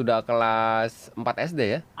sudah kelas 4 SD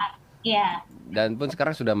ya? Iya. Dan pun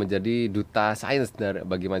sekarang sudah menjadi duta sains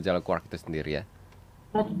bagi majalah Kuark itu sendiri ya?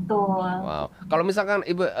 Betul. Wow. Kalau misalkan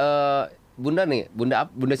Ibu Bunda nih,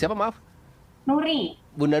 Bunda siapa maaf? Nuri.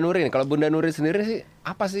 Bunda Nuri. Kalau Bunda Nuri sendiri sih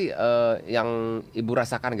apa sih yang Ibu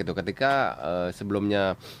rasakan gitu ketika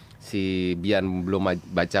sebelumnya si Biyan belum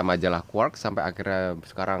baca majalah Kuark sampai akhirnya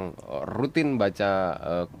sekarang rutin baca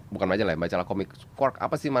bukan majalah ya, majalah komik Kuark.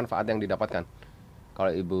 Apa sih manfaat yang didapatkan?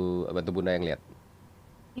 Kalau Ibu bantu Bunda yang lihat.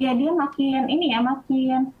 Ya dia makin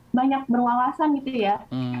makin banyak berwawasan gitu ya.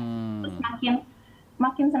 Terus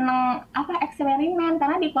makin seneng eksperimen,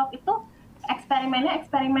 karena di Kuark itu eksperimennya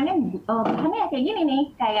bahannya kayak gini nih,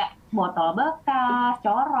 kayak botol bekas,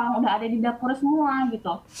 corong, udah ada di dapur semua gitu.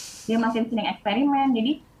 Dia makin sering eksperimen,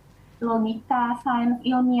 jadi logika sains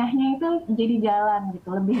ilmiahnya itu jadi jalan gitu,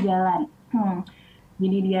 lebih jalan.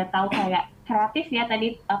 Jadi dia tahu kayak kreatif ya,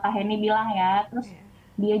 tadi Kak Henny bilang ya, terus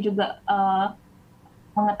dia juga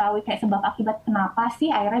mengetahui kayak sebab akibat kenapa sih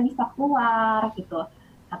airnya bisa keluar gitu.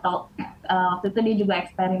 Atau waktu itu dia juga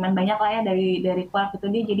eksperimen banyak lah ya dari Kuark itu,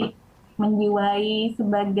 dia jadi menjiwai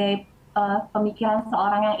sebagai pemikiran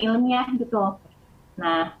seorang yang ilmiah gitu.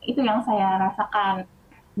 Nah itu yang saya rasakan.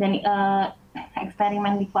 Dan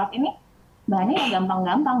eksperimen di Kuark ini bahannya ya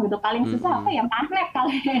gampang-gampang gitu. Paling susah apa ya, magnet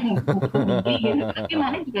kali yang buku biji gitu. Tapi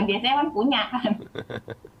magnet juga biasanya kan punya kan.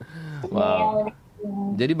 Wow.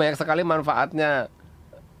 Jadi banyak sekali manfaatnya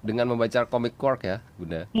dengan membaca komik Kuark ya,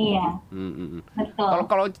 Bunda. Iya. Betul.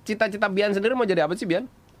 Kalau cita-cita Biyan sendiri mau jadi apa sih, Biyan?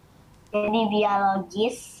 Jadi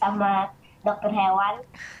biologis sama dokter hewan.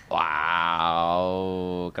 Wow,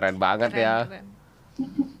 keren banget ya. Keren.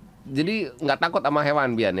 Jadi nggak takut sama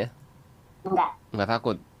hewan, Biyan ya? Enggak. Nggak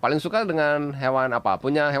takut. Paling suka dengan hewan apa?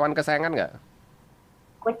 Punya hewan kesayangan nggak?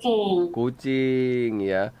 Kucing. Kucing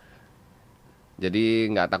ya.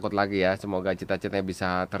 Jadi nggak takut lagi ya. Semoga cita-citanya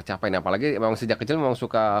bisa tercapai. Nah, apalagi memang sejak kecil memang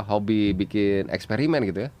suka hobi bikin eksperimen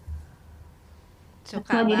gitu ya.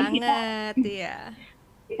 Suka Jadi banget ya.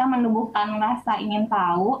 Kita menumbuhkan rasa ingin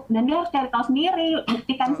tahu, dan dia harus cari tahu sendiri,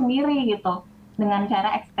 buktikan sendiri gitu, dengan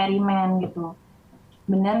cara eksperimen gitu.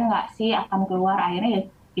 Bener nggak sih akan keluar, akhirnya ya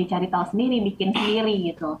dicari tahu sendiri, bikin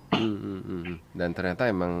sendiri gitu. Dan ternyata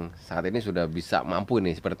emang saat ini sudah bisa mampu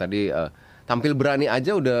nih, seperti tadi tampil berani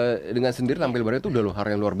aja udah dengan sendiri tampil berani itu udah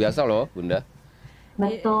hal yang luar biasa loh, Bunda.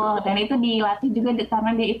 Betul, dan itu dilatih juga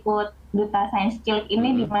karena dia ikut Duta Sains Cilik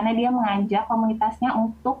ini, di mana dia mengajak komunitasnya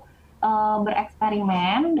untuk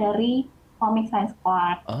bereksperimen dari komik Science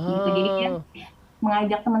Kuark gitu. Jadi dia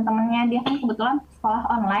mengajak teman-temannya, dia kan kebetulan sekolah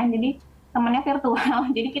online, jadi temannya virtual.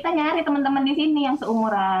 Jadi kita nyari teman-teman di sini yang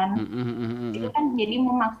seumuran. Itu kan jadi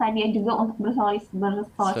memaksa dia juga untuk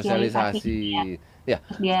bersosialisasi. Ya.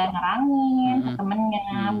 Terus dia nerangin ke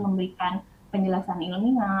temennya, memberikan penjelasan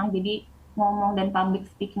ilmiah. Jadi ngomong dan public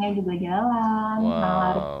speak-nya juga jalan,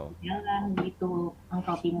 nalar jalan gitu,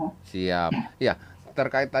 Uncle Timo. Siap. Ya,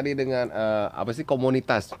 terkait tadi dengan apa sih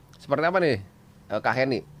komunitas? Seperti apa nih, Kak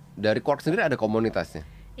Henny? Dari Kuark sendiri ada komunitasnya?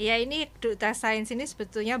 Ya, ini Duta Sains ini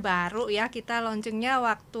sebetulnya baru ya, kita launchingnya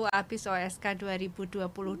waktu habis OSK 2022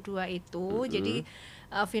 itu. Jadi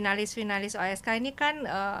finalis-finalis OSK ini kan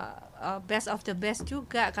best of the best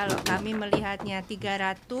juga kalau kami melihatnya,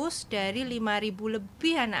 300 dari 5.000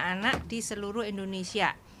 lebih anak-anak di seluruh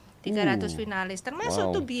Indonesia. 300 finalis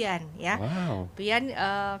termasuk tuh Biyan ya. Biyan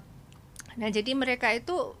nah jadi mereka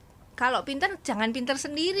itu kalau pintar jangan pintar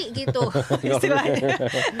sendiri gitu istilahnya.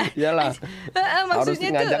 Iyalah. Maksudnya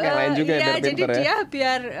harus ngajak yang lain juga ya, biar jadi pintar ya. dia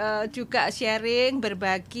biar juga sharing,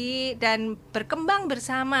 berbagi dan berkembang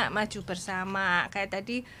bersama, maju bersama. Kayak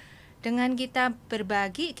tadi dengan kita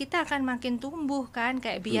berbagi kita akan makin tumbuh kan.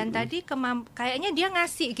 Kayak Biyan tadi kayaknya dia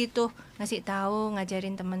ngasih gitu, ngasih tahu,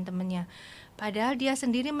 ngajarin teman-temannya. Padahal dia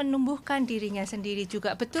sendiri menumbuhkan dirinya sendiri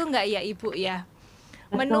juga. Betul nggak ya Ibu ya?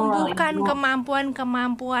 Menumbuhkan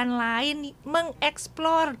kemampuan-kemampuan lain,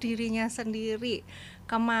 mengeksplor dirinya sendiri,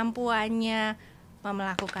 kemampuannya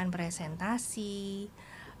melakukan presentasi,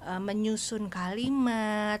 menyusun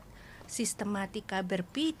kalimat, sistematika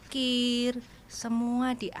berpikir,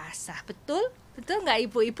 semua diasah. Betul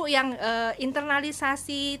nggak Ibu-ibu yang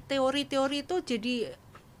internalisasi teori-teori itu jadi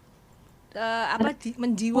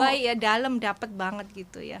menjiwai ya, dalam dapat banget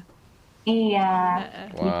gitu ya. Iya.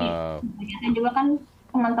 Jadi ternyata juga kan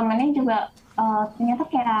teman-temannya juga ternyata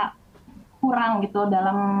kayak kurang gitu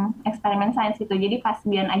dalam eksperimen sains gitu. Jadi pas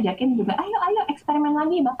Biyan ajakin juga, ayo eksperimen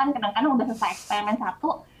lagi. Bahkan kadang-kadang udah selesai eksperimen 1,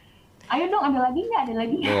 ayo dong ada lagi nggak, ada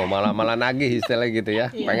lagi. Malah nagih istilahnya gitu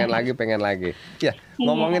ya. pengen lagi. Ya,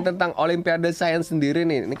 ngomongin tentang Olimpiade Sains sendiri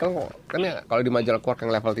nih. Ini kan ya, kalau di majalah Kuark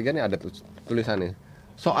yang level 3 nih ada tulisannya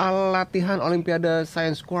soal latihan Olimpiade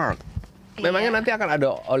Sains Kuark. Memangnya nanti akan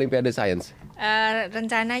ada Olimpiade Sains?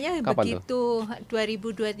 Rencananya kapan begitu,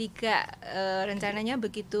 2023 rencananya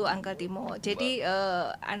begitu Uncle Timo. Jadi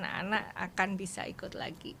anak-anak akan bisa ikut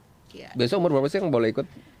lagi ya. Besok umur berapa sih yang boleh ikut?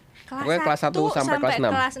 Kelas 1 sampai kelas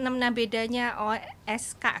 6. Kelas 6. Nah bedanya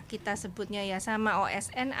OSK kita sebutnya ya sama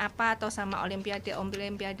OSN apa atau sama Olimpiade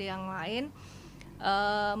yang lain,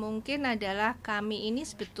 mungkin adalah kami ini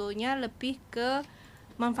sebetulnya lebih ke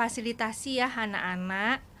memfasilitasi ya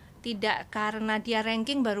anak-anak. Tidak karena dia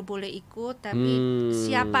ranking baru boleh ikut, tapi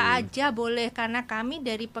siapa aja boleh, karena kami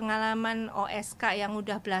dari pengalaman OSK yang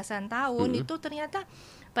udah belasan tahun itu ternyata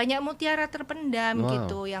banyak mutiara terpendam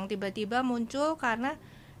gitu yang tiba-tiba muncul karena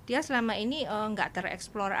dia selama ini nggak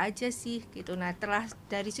tereksplor aja sih gitu. Nah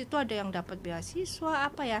dari situ ada yang dapat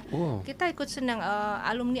beasiswa apa ya. Kita ikut senang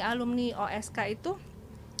alumni OSK itu.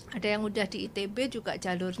 Ada yang udah di ITB juga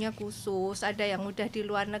jalurnya khusus, ada yang udah di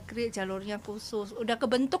luar negeri jalurnya khusus, udah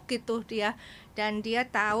kebentuk gitu dia, dan dia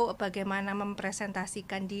tahu bagaimana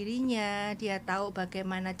mempresentasikan dirinya, dia tahu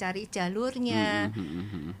bagaimana cari jalurnya.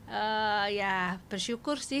 Ya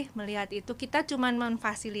bersyukur sih melihat itu. Kita cuman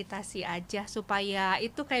memfasilitasi aja supaya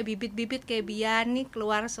itu kayak bibit-bibit kayak Biyan nih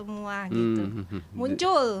keluar semua gitu,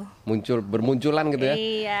 bermunculan gitu ya.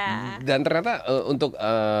 Iya. Dan ternyata untuk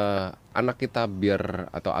anak kita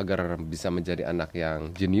biar atau agar bisa menjadi anak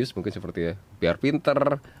yang jenius mungkin seperti ya, biar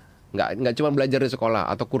pinter, nggak cuma belajar di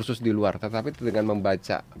sekolah atau kursus di luar, tetapi dengan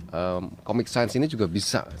membaca komik sains ini juga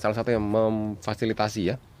bisa salah satu yang memfasilitasi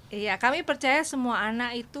ya. Iya, kami percaya semua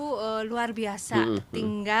anak itu luar biasa.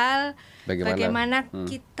 Tinggal bagaimana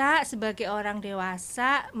kita sebagai orang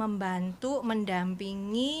dewasa membantu,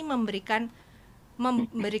 mendampingi, memberikan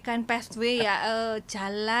pathway ya,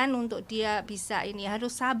 jalan untuk dia bisa ini.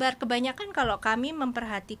 Harus sabar. Kebanyakan kalau kami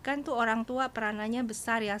memperhatikan tuh orang tua peranannya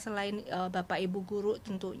besar ya, selain bapak ibu guru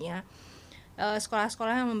tentunya.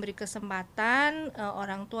 Sekolah-sekolah yang memberi kesempatan,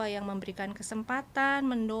 orang tua yang memberikan kesempatan,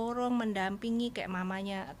 mendorong, mendampingi kayak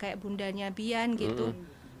mamanya, kayak bundanya Biyan gitu.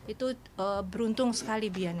 Itu beruntung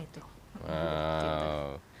sekali Biyan itu. Gitu.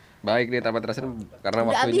 Baik nih Taman Terasin karena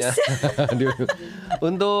waktunya.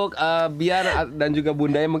 Untuk Biyan dan juga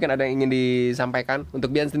bundanya mungkin ada yang ingin disampaikan.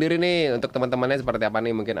 Untuk Biyan sendiri nih, untuk teman-temannya seperti apa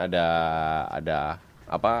nih? Mungkin ada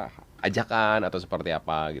apa ajakan atau seperti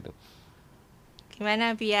apa gitu.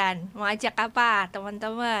 Gimana Biyan? Mau ajak apa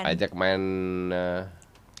teman-teman? Ajak main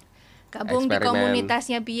Gabung di eksperimen.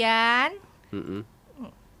 komunitasnya Biyan Mm-mm.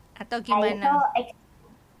 atau Ayo gimana?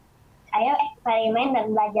 ayo eksperimen dan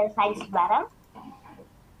belajar sains bareng.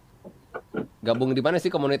 Gabung di mana sih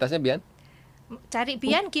komunitasnya, Biyan? Cari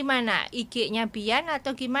Biyan gimana? IG-nya Biyan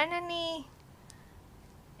atau gimana nih?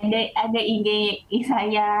 Ada IG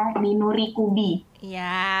saya di Nuri Kubi.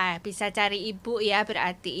 Ya, bisa cari ibu ya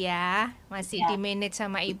berarti ya. Masih Ya. di manage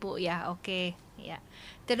sama ibu ya. Oke, ya.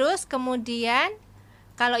 Terus kemudian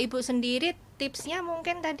kalau ibu sendiri tipsnya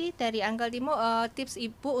mungkin tadi dari Uncle Timo, tips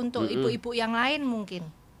ibu untuk ibu-ibu yang lain mungkin.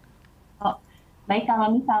 Oh, baik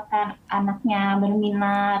kalau misalkan anaknya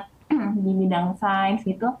berminat di bidang sains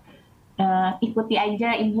gitu, ikuti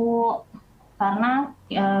aja ibu, karena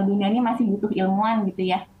dunia ini masih butuh ilmuwan gitu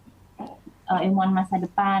ya, ilmuwan masa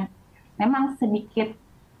depan. Memang sedikit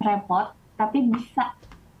repot, tapi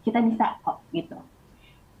kita bisa kok gitu.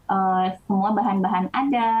 Semua bahan-bahan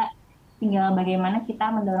ada, tinggal bagaimana kita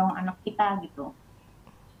mendorong anak kita gitu.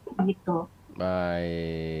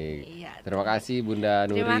 Baik. Iya. Terima kasih Bunda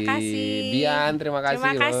Nuri. Terima kasih. Biyan, terima kasih.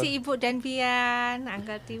 Terima loh. kasih Ibu dan Biyan,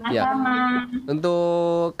 Uncle Timo. Ya. Sama.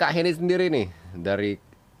 Untuk Kak Henny sendiri nih dari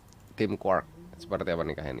tim Kuark, seperti apa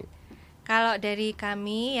nih Kak Henny? Kalau dari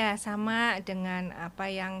kami ya sama dengan apa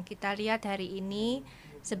yang kita lihat hari ini,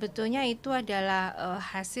 sebetulnya itu adalah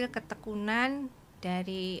hasil ketekunan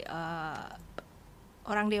dari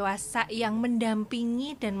orang dewasa yang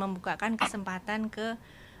mendampingi dan membukakan kesempatan ke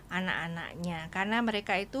anak-anaknya, karena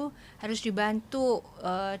mereka itu harus dibantu.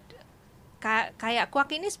 Kayak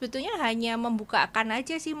Kuark ini sebetulnya hanya membukakan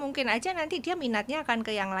aja sih, mungkin aja nanti dia minatnya akan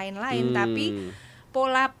ke yang lain-lain, tapi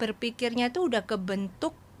pola berpikirnya tuh udah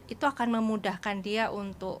kebentuk, itu akan memudahkan dia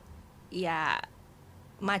untuk ya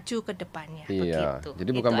maju ke depannya. Iya. Begitu.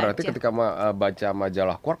 Jadi bukan Itu berarti aja. ketika baca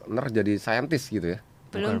majalah Kuark jadi saintis gitu ya?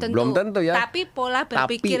 Belum Bukan. tentu. ya. Tapi pola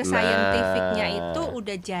berpikir Tapi, saintifiknya nah, itu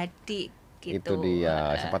udah jadi gitu. Itu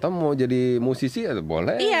dia. Siapa tahu mau jadi musisi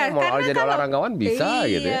boleh, Iya, mau karena jadi kalau- olahragawan bisa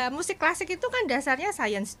gitu ya. Musik klasik itu kan dasarnya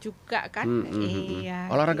sains juga kan. Iya.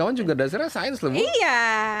 Olahragawan juga dasarnya sains loh, Bu. Iya.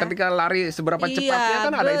 Ketika lari seberapa cepatnya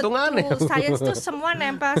kan ada hitungannya. Sains tuh semua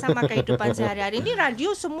nempel sama kehidupan sehari-hari. Ini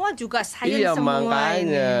radio semua juga sains Iya, semua makanya.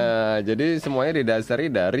 ini. Jadi semuanya didasari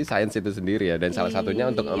dari sains itu sendiri ya. Dan salah satunya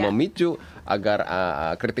untuk Iya. memicu agar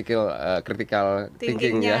critical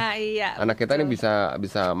thinking ya. Iya, Anak kita ini betul.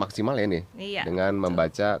 bisa maksimal ya nih Iya, dengan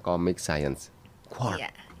membaca komik science. Kuark. Iya,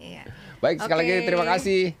 iya. Baik, sekali lagi Oke. terima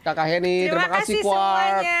kasih Kakak Henny, terima kasih Kuark.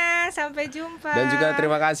 semuanya. Sampai jumpa. Dan juga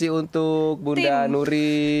terima kasih untuk Bunda Tim.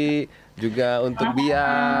 Nuri, juga untuk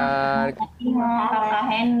Biyan. Timo, Kakak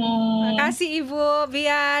Henny. Terima kasih Ibu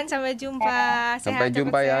Biyan, sampai jumpa. Sehat, Sampai cepet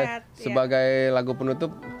jumpa ya. sehat. Sebagai lagu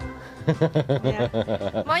penutup, Ya.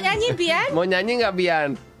 Mau nyanyi Biyan? mau nyanyi nggak Biyan?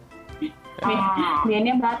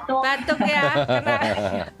 Biannya batuk. Batuk ya. Kena.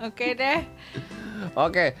 Oke deh.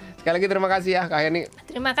 Oke, sekali lagi terima kasih ya Kak Henny.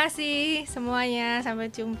 Terima kasih semuanya. Sampai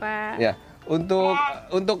jumpa. Ya,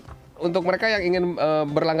 untuk mereka yang ingin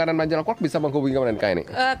berlangganan majalah Kuark bisa menghubungi kemana Kak Henny?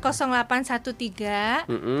 0813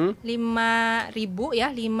 5000 ya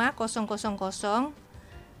 5000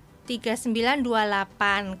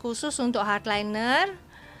 3928 khusus untuk hardliner.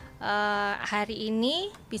 Hari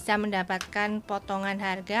ini bisa mendapatkan potongan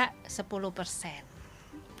harga 10%.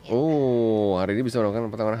 Oh, hari ini bisa mendapatkan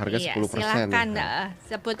potongan harga Iya, 10%. silakan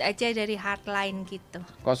sebut aja dari hardline gitu.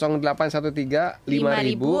 0813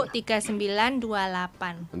 5000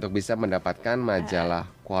 3928. untuk bisa mendapatkan majalah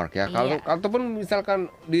Kuark ya. Kalau Iya. ataupun misalkan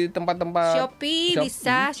di tempat-tempat Shopee shop-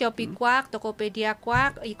 bisa, Shopee Kuark, Tokopedia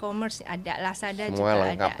Kuark, e-commerce ada, Lazada semua juga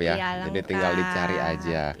lengkap ada. ya. Iya, Jadi lengkap. tinggal dicari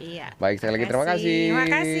aja. Iya. Baik, sekali lagi terima kasih. Terima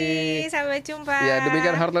kasih. Sampai jumpa. Ya,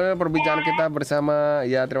 demikian Heartliner perbincangan kita bersama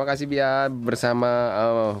terima kasih Biyan bersama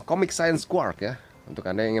Comic Science Kuark ya. Untuk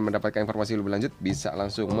Anda yang ingin mendapatkan informasi lebih lanjut bisa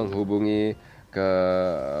langsung menghubungi ke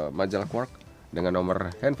majalah Kuark dengan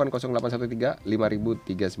nomor handphone 0813 5000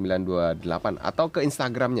 3928 atau ke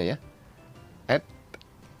Instagramnya ya.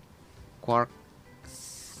 @Kuark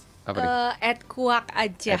apa nih? @Kuark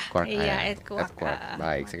aja. @Kuark. Iya, @Kuark. @Kuark.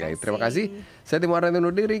 Baik, sekali lagi terima kasih. Saya Timo Ardante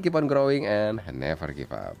undur diri, keep on growing and never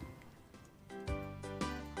give up.